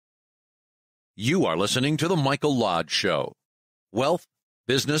You are listening to The Michael Lodge Show. Wealth,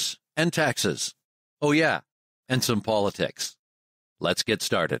 business, and taxes. Oh, yeah, and some politics. Let's get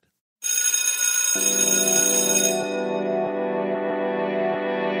started.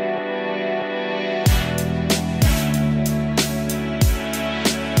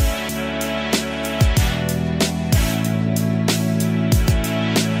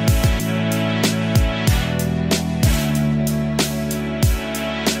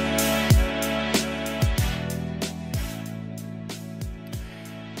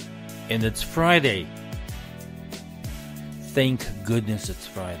 And it's Friday. Thank goodness it's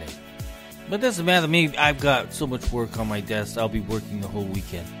Friday. But it doesn't matter to me. I've got so much work on my desk. I'll be working the whole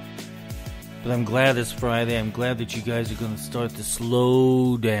weekend. But I'm glad it's Friday. I'm glad that you guys are going to start to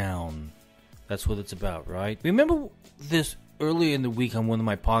slow down. That's what it's about, right? Remember this earlier in the week on one of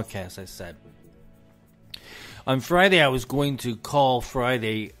my podcasts I said, on Friday I was going to call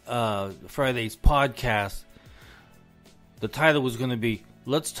Friday's podcast. The title was going to be,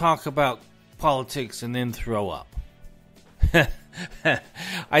 Let's Talk About Politics and Then Throw Up.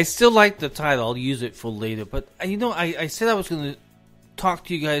 I still like the title. I'll use it for later. But, I said I was going to talk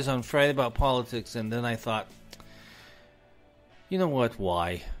to you guys on Friday about politics, and then I thought, you know what,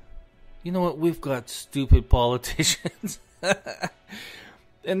 why? You know what, we've got stupid politicians.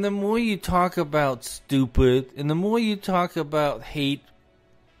 And the more you talk about stupid, and the more you talk about hate,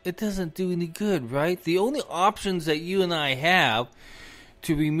 it doesn't do any good, right? The only options that you and I have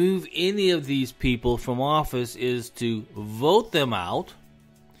to remove any of these people from office is to vote them out,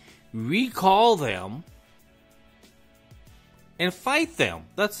 recall them, and fight them.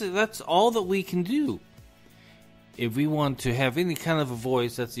 That's all that we can do. If we want to have any kind of a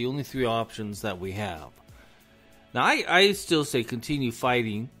voice, that's the only three options that we have. Now, I still say continue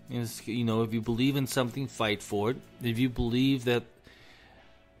fighting. If you believe in something, fight for it. If you believe that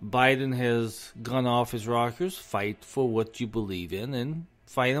Biden has gone off his rockers, fight for what you believe in and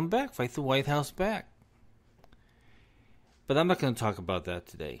fight them back. Fight the White House back. But I'm not going to talk about that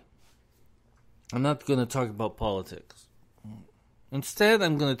today. I'm not going to talk about politics. Instead,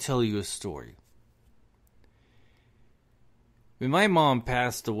 I'm going to tell you a story. When my mom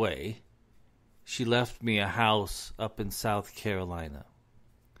passed away, she left me a house up in South Carolina.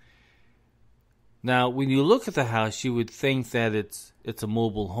 Now, when you look at the house, you would think that it's a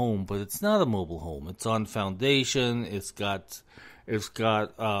mobile home, but it's not a mobile home. It's on foundation. It's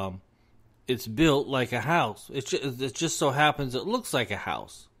built like a house. It just so happens it looks like a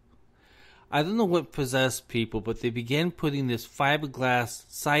house. I don't know what possessed people, but they began putting this fiberglass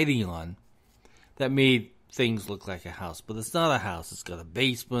siding on that made things look like a house. But it's not a house. It's got a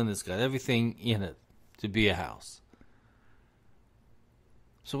basement. It's got everything in it to be a house.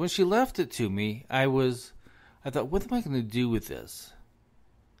 So when she left it to me, I thought, what am I going to do with this?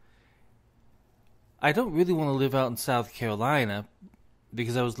 I don't really want to live out in South Carolina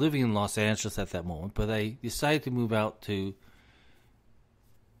because I was living in Los Angeles at that moment, but I decided to move out to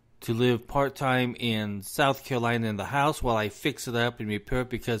live part-time in South Carolina in the house while I fix it up and repair it,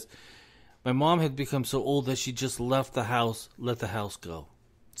 because my mom had become so old that she just let the house go.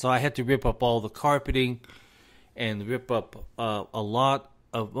 So I had to rip up all the carpeting and rip up a lot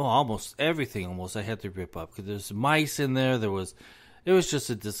of, almost everything I had to rip up, because there's mice in there. It was just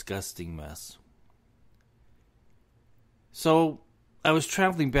a disgusting mess. So I was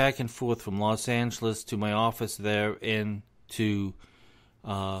traveling back and forth from Los Angeles to my office there and to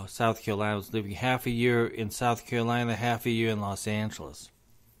South Carolina. I was living half a year in South Carolina, half a year in Los Angeles,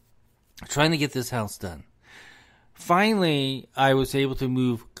 trying to get this house done. Finally, I was able to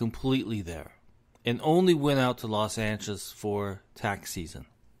move completely there and only went out to Los Angeles for tax season.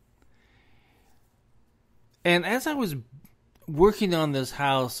 And as I was working on this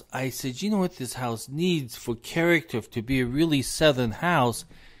house, I said, you know what this house needs for character, to be a really southern house?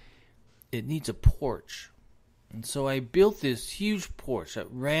 It needs a porch. And so I built this huge porch that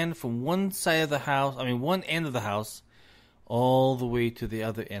ran from one end of the house, all the way to the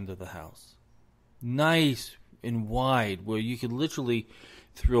other end of the house. Nice and wide, where you could literally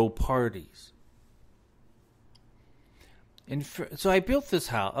throw parties. And so I built this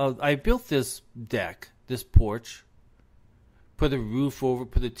house. I built this deck, this porch. Put a roof over,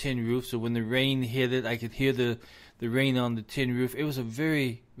 put a tin roof, so when the rain hit it, I could hear the rain on the tin roof. It was a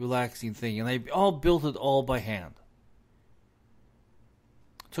very relaxing thing, and I built it all by hand.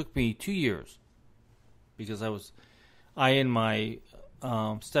 It took me 2 years because I and my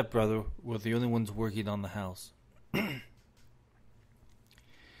stepbrother were the only ones working on the house.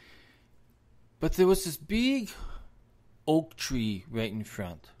 But there was this big oak tree right in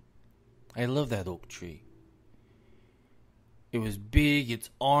front. I love that oak tree. It was big. Its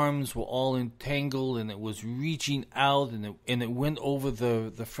arms were all entangled, and it was reaching out, and it went over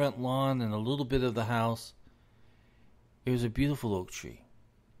the front lawn and a little bit of the house. It was a beautiful oak tree.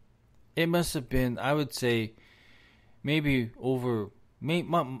 It must have been, I would say, maybe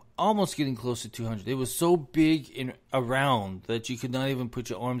almost getting close to 200. It was so big and around that you could not even put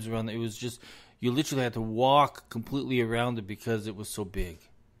your arms around it. It was just, you literally had to walk completely around it because it was so big.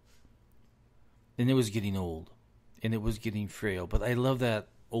 And it was getting old. And it was getting frail. But I love that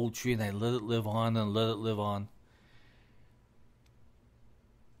old tree, and I let it live on and let it live on.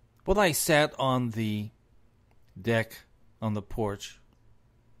 But I sat on the deck on the porch,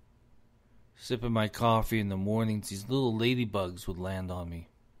 sipping my coffee in the mornings. These little ladybugs would land on me.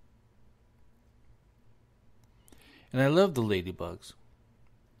 And I love the ladybugs.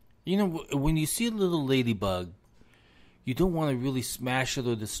 You know, when you see a little ladybug, you don't want to really smash it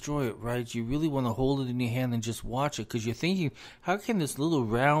or destroy it, right? You really want to hold it in your hand and just watch it, because you're thinking, how can this little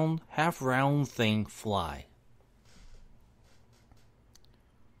round, half-round thing fly?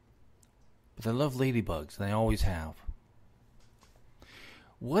 But I love ladybugs, and I always have.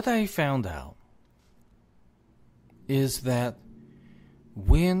 What I found out is that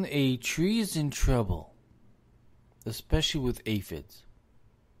when a tree is in trouble, especially with aphids,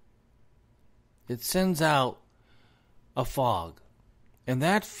 it sends out a fog, and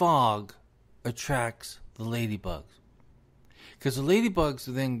that fog attracts the ladybugs, because the ladybugs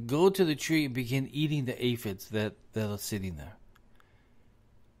then go to the tree and begin eating the aphids that are sitting there.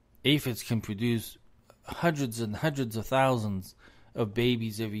 Aphids can produce hundreds and hundreds of thousands of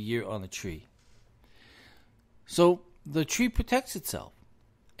babies every year on a tree. So the tree protects itself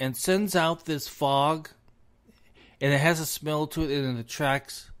and sends out this fog, and it has a smell to it, and it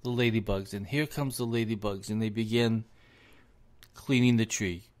attracts the ladybugs. And here comes the ladybugs, and they begin cleaning the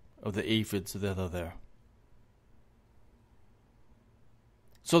tree of the aphids that are there.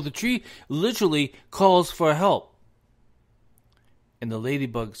 So the tree literally calls for help, and the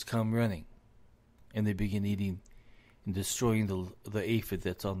ladybugs come running, and they begin eating and destroying the aphid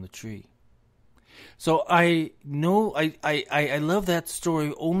that's on the tree. So I know I love that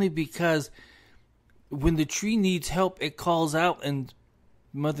story only because when the tree needs help, it calls out, and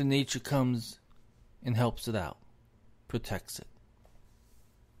Mother Nature comes and helps it out, protects it.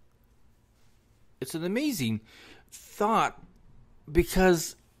 It's an amazing thought,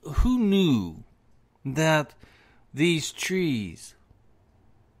 because who knew that these trees,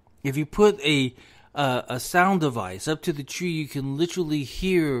 if you put a sound device up to the tree, you can literally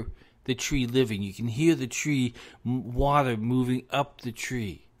hear the tree living. You can hear the tree water moving up the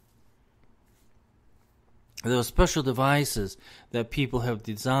tree. There are special devices that people have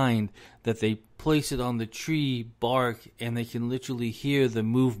designed that they place it on the tree bark, and they can literally hear the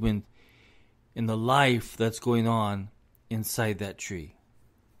movement and the life that's going on inside that tree.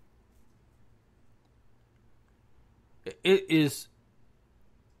 It is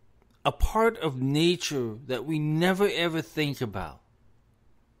a part of nature that we never ever think about.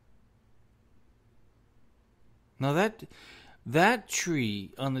 Now that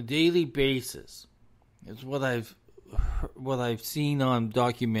tree on a daily basis is what I've seen on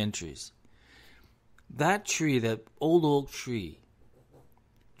documentaries. That tree, that old oak tree,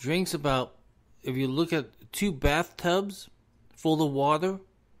 drinks about, if you look at 2 bathtubs full of water,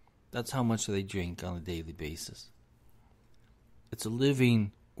 that's how much they drink on a daily basis. It's a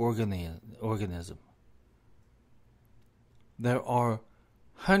living organism. There are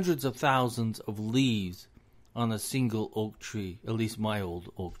hundreds of thousands of leaves on a single oak tree, at least my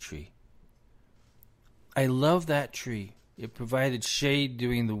old oak tree. I love that tree. It provided shade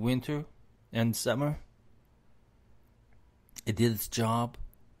during the winter and summer. It did its job.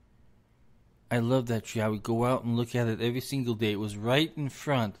 I love that tree. I would go out and look at it every single day. It was right in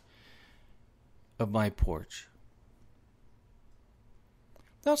front of my porch.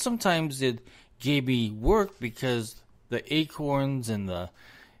 Now, sometimes it gave me work because the acorns and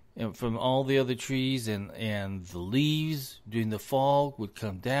from all the other trees and the leaves during the fall would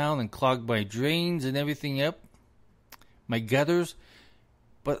come down and clog my drains and everything up, my gutters.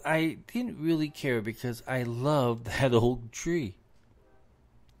 But I didn't really care because I loved that old tree.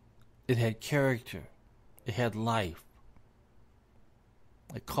 It had character. It had life.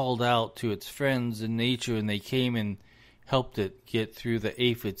 I called out to its friends in nature, and they came and helped it get through the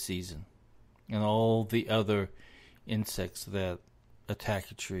aphid season and all the other insects that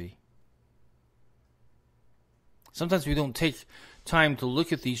attack a tree. Sometimes we don't take time to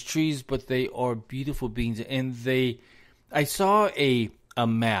look at these trees, but they are beautiful beings. And I saw a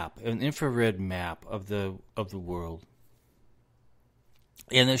map, an infrared map of the world,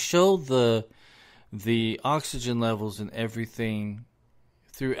 and it showed the the oxygen levels and everything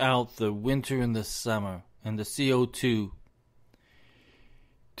throughout the winter and the summer, and the CO2.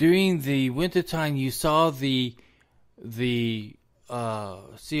 During the wintertime, you saw the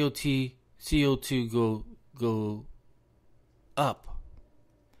CO2 go up.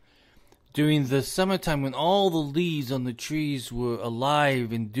 During the summertime, when all the leaves on the trees were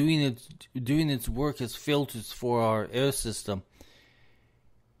alive and doing its work as filters for our air system,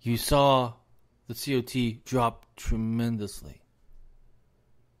 you saw the CO2 drop tremendously.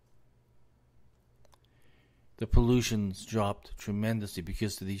 The pollutions dropped tremendously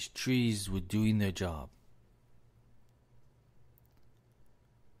because these trees were doing their job.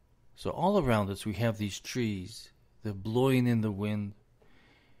 So all around us we have these trees. They're blowing in the wind.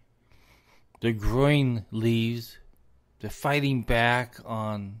 They're growing leaves. They're fighting back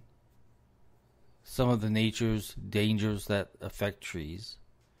on some of the nature's dangers that affect trees.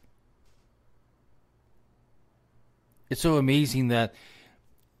 It's so amazing that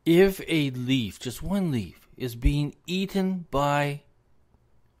if a leaf, just one leaf, is being eaten by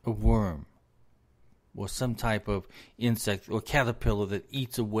a worm or some type of insect or caterpillar that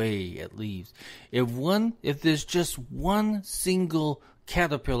eats away at leaves, if there's just one single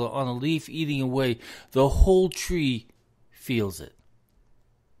caterpillar on a leaf eating away, the whole tree feels it.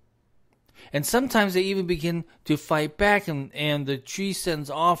 And sometimes they even begin to fight back, and the tree sends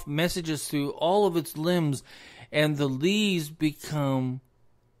off messages through all of its limbs, and the leaves become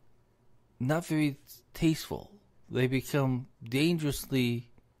not very tasteful. They become dangerously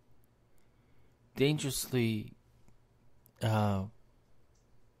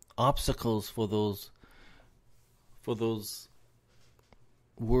obstacles for those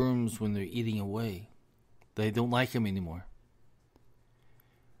worms when they're eating away. They don't like them anymore.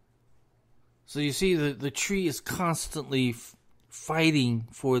 So you see, the tree is constantly fighting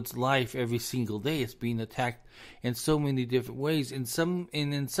for its life every single day. It's being attacked in so many different ways. In some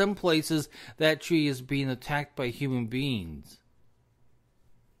places, that tree is being attacked by human beings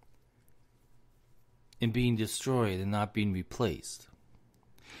and being destroyed and not being replaced.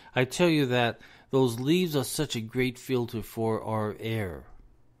 I tell you that those leaves are such a great filter for our air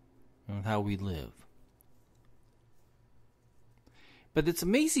and how we live. But it's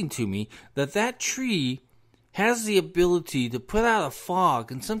amazing to me that tree has the ability to put out a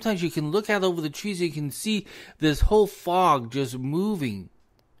fog, and sometimes you can look out over the trees and you can see this whole fog just moving.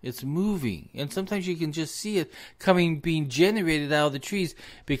 It's moving, and sometimes you can just see it being generated out of the trees,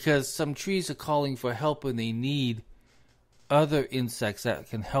 because some trees are calling for help and they need other insects that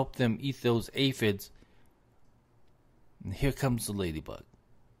can help them eat those aphids. And here comes the ladybug,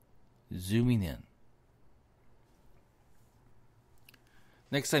 zooming in.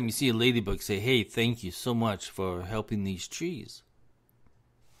 Next time you see a ladybug, say, "Hey, thank you so much for helping these trees,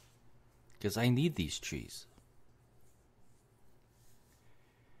 because I need these trees."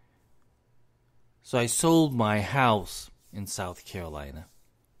 So I sold my house in South Carolina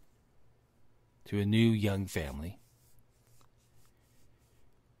to a new young family.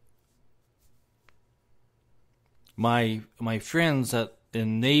 My friends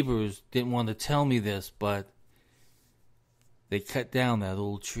and neighbors didn't want to tell me this, but they cut down that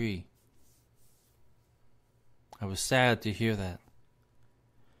old tree. I was sad to hear that.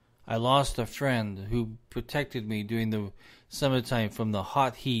 I lost a friend who protected me during the summertime from the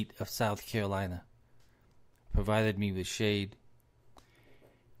hot heat of South Carolina. Provided me with shade.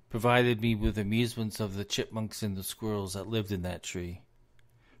 Provided me with amusements of the chipmunks and the squirrels that lived in that tree,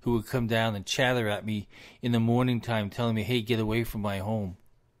 who would come down and chatter at me in the morning time, telling me, "Hey, get away from my home."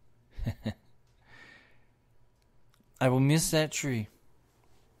 I will miss that tree.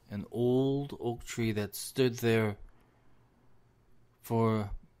 An old oak tree that stood there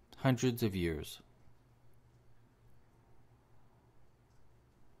for hundreds of years.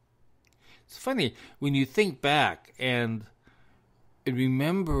 It's funny when you think back and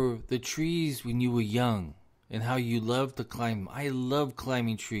remember the trees when you were young and how you loved to climb them. I love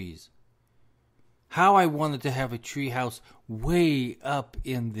climbing trees. How I wanted to have a tree house way up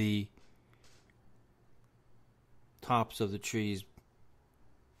in the tops of the trees.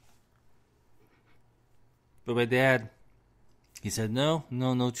 But my dad, he said,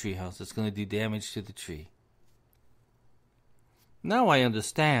 no tree house. It's going to do damage to the tree. Now I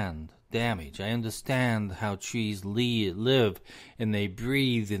understand damage. I understand how trees live and they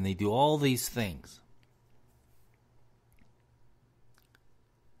breathe and they do all these things.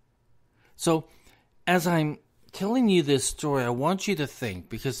 So, as I'm telling you this story, I want you to think,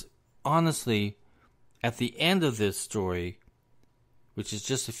 because honestly, at the end of this story, which is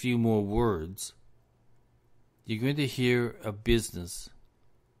just a few more words, you're going to hear a business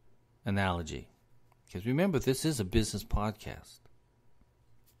analogy. Because remember, this is a business podcast.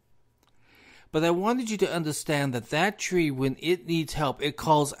 But I wanted you to understand that that tree, when it needs help, it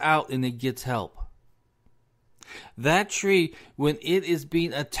calls out and it gets help. That tree, when it is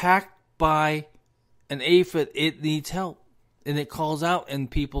being attacked by an aphid, it needs help. And it calls out,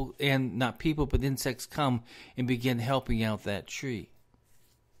 and people, and not people, but insects come and begin helping out that tree.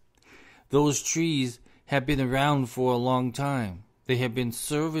 Those trees have been around for a long time. They have been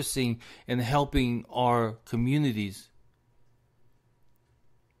servicing and helping our communities.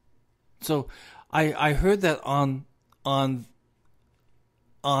 So I heard that on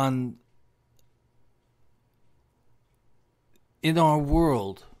in our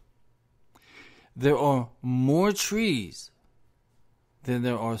world, there are more trees than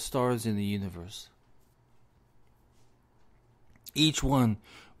there are stars in the universe. Each one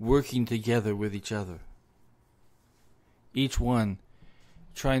working together with each other. Each one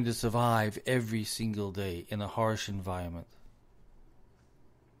trying to survive every single day in a harsh environment.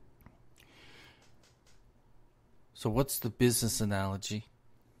 So what's the business analogy?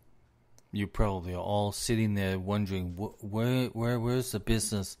 You probably are all sitting there wondering, where's the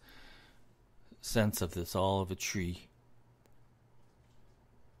business sense of this, all of a tree?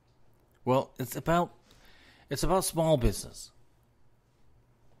 Well, it's about small business.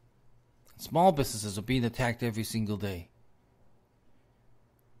 Small businesses are being attacked every single day.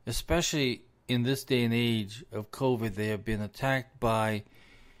 Especially in this day and age of COVID, they have been attacked by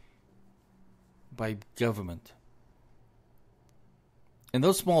government. And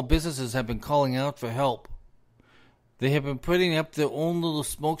those small businesses have been calling out for help. They have been putting up their own little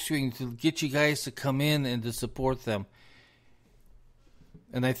smoke screen to get you guys to come in and to support them.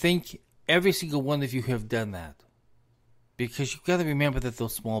 And I think every single one of you have done that. Because you've got to remember that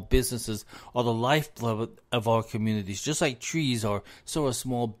those small businesses are the lifeblood of our communities. Just like trees are, so are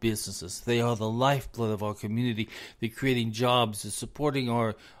small businesses. They are the lifeblood of our community. They're creating jobs. They're supporting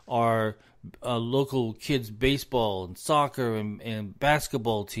our local kids' baseball and soccer and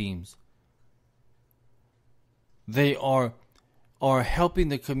basketball teams. They are helping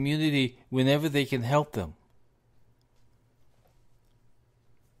the community whenever they can help them.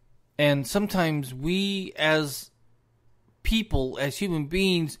 And sometimes we as people, as human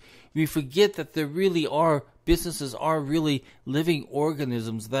beings, we forget that there really are, businesses are really living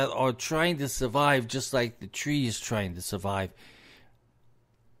organisms that are trying to survive just like the tree is trying to survive.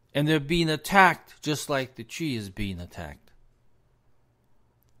 And they're being attacked just like the tree is being attacked.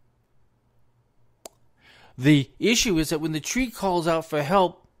 The issue is that when the tree calls out for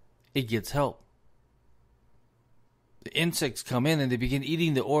help, it gets help. The insects come in and they begin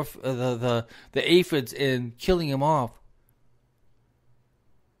eating the aphids and killing them off.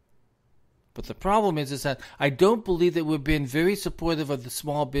 But the problem is that I don't believe that we've been very supportive of the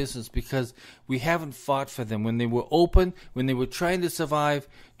small business because we haven't fought for them. When they were open, when they were trying to survive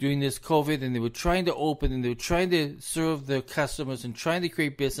during this COVID, and they were trying to open, and they were trying to serve their customers and trying to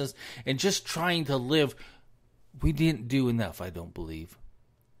create business and just trying to live, we didn't do enough, I don't believe.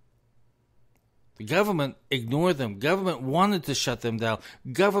 The government ignored them. Government wanted to shut them down.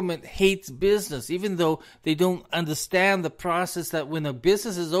 Government hates business, even though they don't understand the process that when a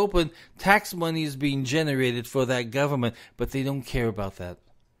business is open, tax money is being generated for that government, but they don't care about that.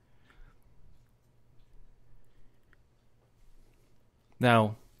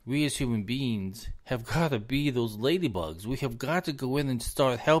 Now, we as human beings have got to be those ladybugs. We have got to go in and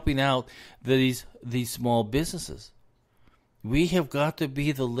start helping out these small businesses. We have got to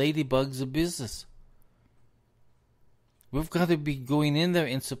be the ladybugs of business. We've got to be going in there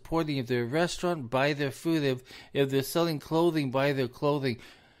and supporting. If they're a restaurant, buy their food. If they're selling clothing, buy their clothing.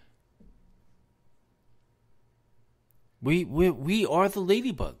 We are the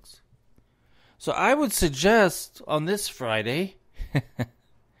ladybugs. So I would suggest on this Friday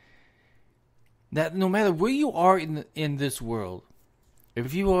that no matter where you are in this world,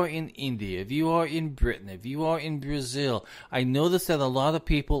 if you are in India, if you are in Britain, if you are in Brazil, I notice that a lot of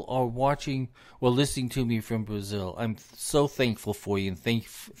people are watching or listening to me from Brazil. I'm so thankful for you, and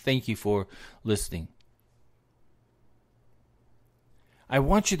thank you for listening. I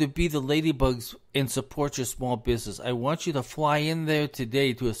want you to be the ladybugs and support your small business. I want you to fly in there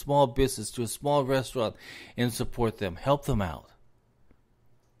today to a small business, to a small restaurant, and support them. Help them out.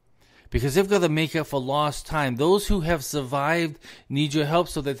 Because they've got to make up for lost time. Those who have survived need your help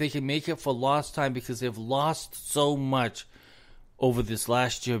so that they can make up for lost time, because they've lost so much over this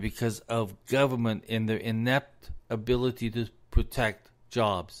last year because of government and their inept ability to protect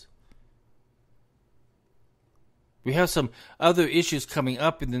jobs. We have some other issues coming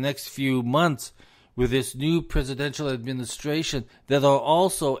up in the next few months with this new presidential administration that are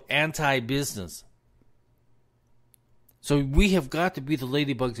also anti-business. So we have got to be the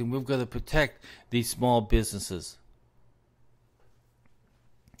ladybugs, and we've got to protect these small businesses.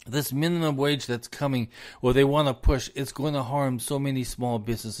 This minimum wage that's coming, or they want to push, it's going to harm so many small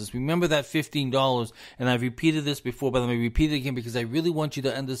businesses. Remember that $15, and I've repeated this before, but I'm going to repeat it again because I really want you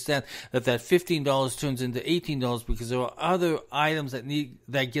to understand that $15 turns into $18 because there are other items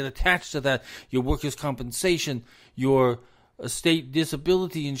that get attached to that. Your workers' compensation, your state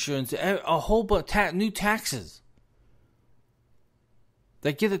disability insurance, a whole bunch new taxes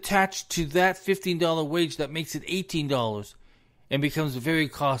that get attached to that $15 wage that makes it $18. And becomes very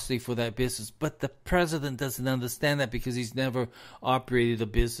costly for that business. But the president doesn't understand that because he's never operated a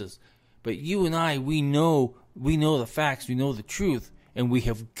business. But you and I, we know the facts, we know the truth, and we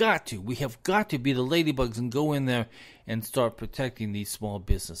have got to be the ladybugs and go in there and start protecting these small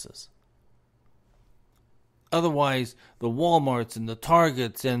businesses. Otherwise, the Walmarts and the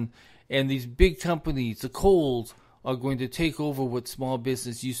Targets and these big companies, the Kohl's, are going to take over what small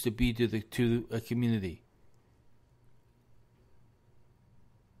business used to be to a community.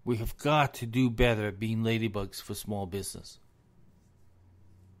 We have got to do better at being ladybugs for small business.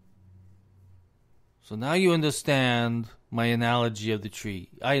 So now you understand my analogy of the tree.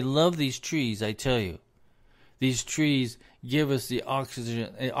 I love these trees, I tell you. These trees give us the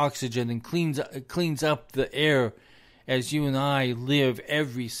oxygen and cleans up the air as you and I live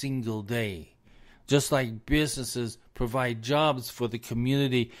every single day. Just like businesses provide jobs for the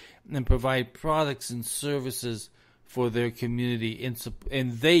community and provide products and services for their community,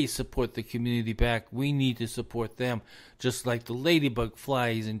 and they support the community back. We need to support them, just like the ladybug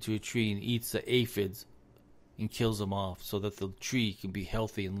flies into a tree and eats the aphids and kills them off so that the tree can be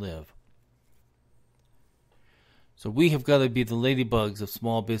healthy and live. So we have got to be the ladybugs of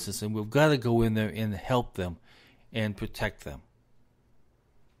small business, and we've got to go in there and help them and protect them.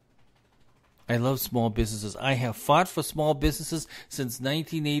 I love small businesses. I have fought for small businesses since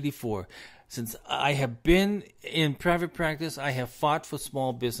 1984. Since I have been in private practice, I have fought for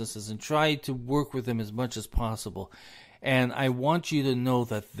small businesses and tried to work with them as much as possible. And I want you to know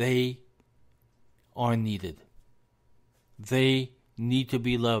that they are needed. They need to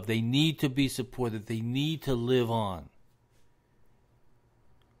be loved. They need to be supported. They need to live on.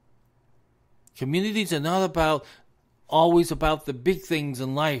 Communities are not always about the big things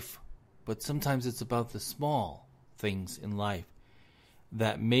in life, but sometimes it's about the small things in life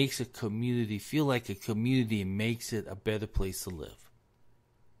that makes a community feel like a community and makes it a better place to live.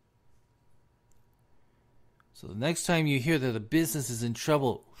 So the next time you hear that a business is in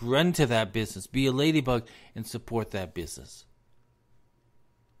trouble, run to that business, be a ladybug, and support that business.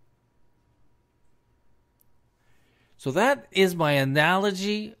 So that is my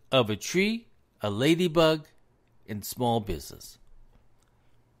analogy of a tree, a ladybug, and small business.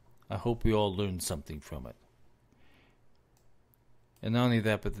 I hope we all learned something from it. And not only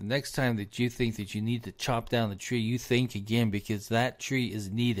that, but the next time that you think that you need to chop down the tree, you think again, because that tree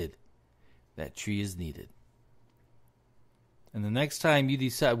is needed. That tree is needed. And the next time you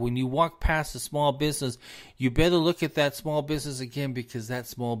decide, when you walk past a small business, you better look at that small business again, because that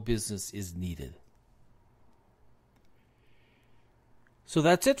small business is needed. So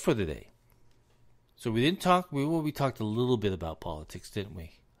that's it for today. So we talked a little bit about politics, didn't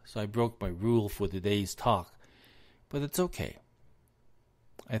we? So I broke my rule for today's talk, but it's okay.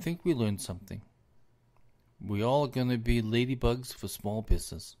 I think we learned something. We all are going to be ladybugs for small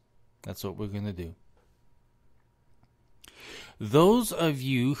business. That's what we're going to do. Those of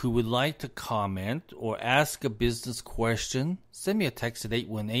you who would like to comment or ask a business question, send me a text at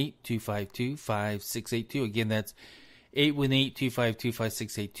 818-252-5682. Again, that's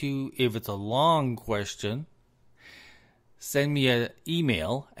 818-252-5682. If it's a long question, send me an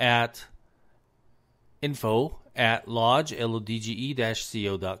email at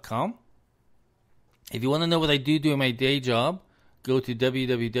info@lodge-co.com. If you want to know what I do during my day job, go to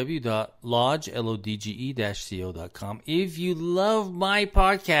www.lodge-co.com. If you love my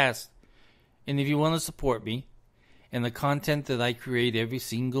podcast, and if you want to support me and the content that I create every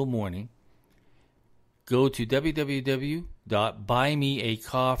single morning, go to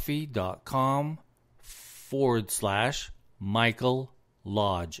www.buymeacoffee.com/Michael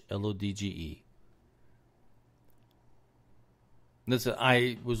Lodge, Lodge. Listen,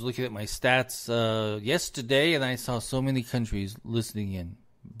 I was looking at my stats yesterday, and I saw so many countries listening in.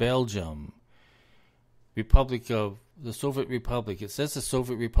 Belgium, the Soviet Republic. It says the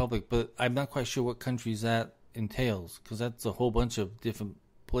Soviet Republic, but I'm not quite sure what countries that entails, because that's a whole bunch of different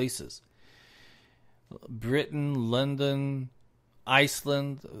places. Britain, London,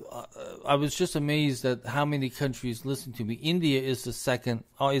 Iceland. I was just amazed at how many countries listen to me. India is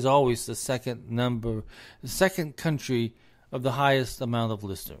always the second country of the highest amount of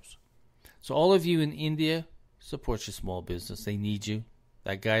listeners. So all of you in India, support your small business. They need you.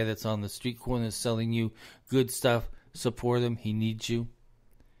 That guy that's on the street corner selling you good stuff, support him. He needs you.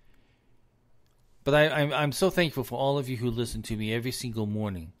 But I'm so thankful for all of you who listen to me every single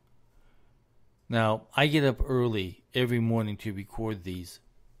morning. Now, I get up early every morning to record these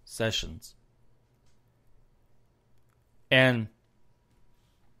sessions. And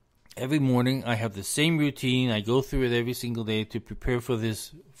every morning I have the same routine. I go through it every single day to prepare for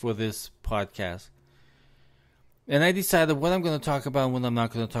this podcast. And I decided what I'm going to talk about and what I'm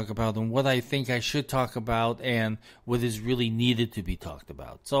not going to talk about, and what I think I should talk about and what is really needed to be talked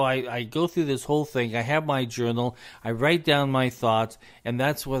about. So I go through this whole thing. I have my journal. I write down my thoughts, and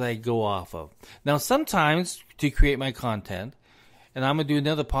that's what I go off of. Now, sometimes to create my content, and I'm going to do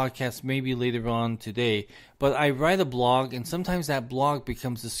another podcast maybe later on today, but I write a blog, and sometimes that blog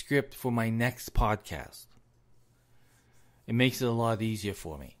becomes the script for my next podcast. It makes it a lot easier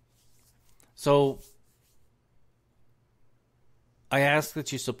for me. So I ask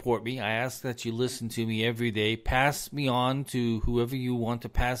that you support me. I ask that you listen to me every day. Pass me on to whoever you want to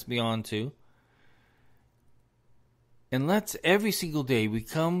pass me on to. And let's every single day we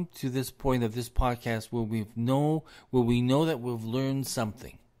come to this point of this podcast where we know that we've learned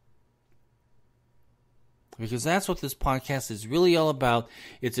something. Because that's what this podcast is really all about.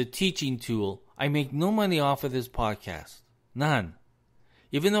 It's a teaching tool. I make no money off of this podcast. None.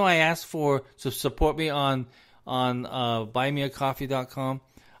 Even though I ask for to support me on buymeacoffee.com,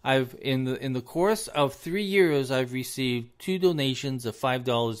 I've in the course of 3 years I've received 2 donations of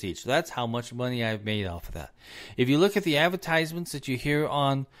 $5 each. That's how much money I've made off of that. If you look at the advertisements that you hear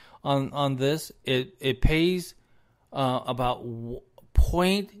on this, it pays about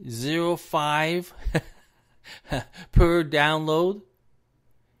 0.05 per download.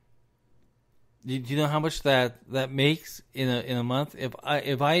 Do you know how much that makes in a month?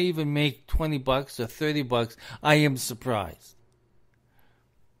 If I even make $20 or $30, I am surprised.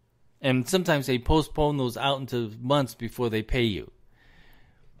 And sometimes they postpone those out into months before they pay you.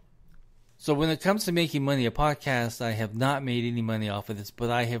 So when it comes to making money, a podcast, I have not made any money off of this, but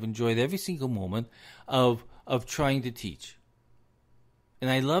I have enjoyed every single moment of trying to teach.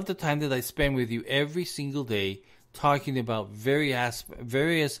 And I love the time that I spend with you every single day talking about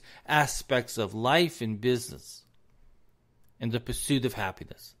various aspects of life and business and the pursuit of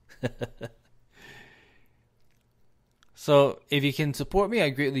happiness. So if you can support me, I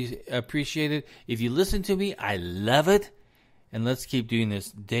greatly appreciate it. If you listen to me, I love it. And let's keep doing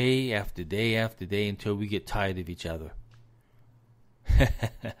this day after day after day until we get tired of each other.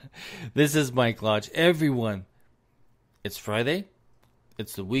 This is Mike Lodge. Everyone, it's Friday.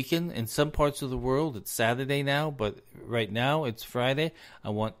 It's the weekend. In some parts of the world, it's Saturday now, but right now it's Friday.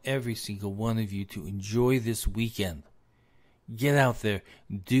 I want every single one of you to enjoy this weekend. Get out there,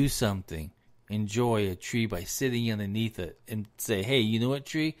 do something. Enjoy a tree by sitting underneath it and say, hey, you know what,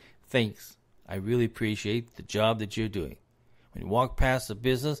 tree? Thanks. I really appreciate the job that you're doing. When you walk past a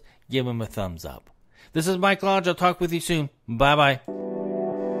business, give them a thumbs up. This is Mike Lodge. I'll talk with you soon. Bye-bye.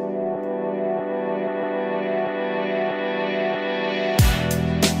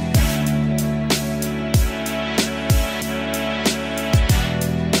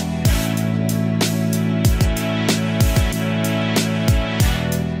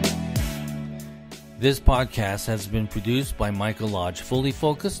 This podcast has been produced by Michael Lodge, fully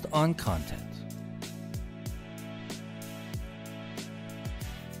focused on content.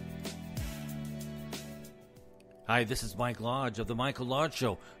 Hi, this is Mike Lodge of The Michael Lodge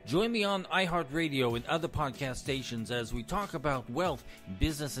Show. Join me on iHeartRadio and other podcast stations as we talk about wealth,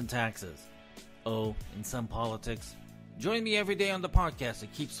 business, and taxes. Oh, and some politics. Join me every day on the podcast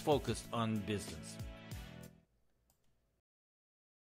that keeps focused on business.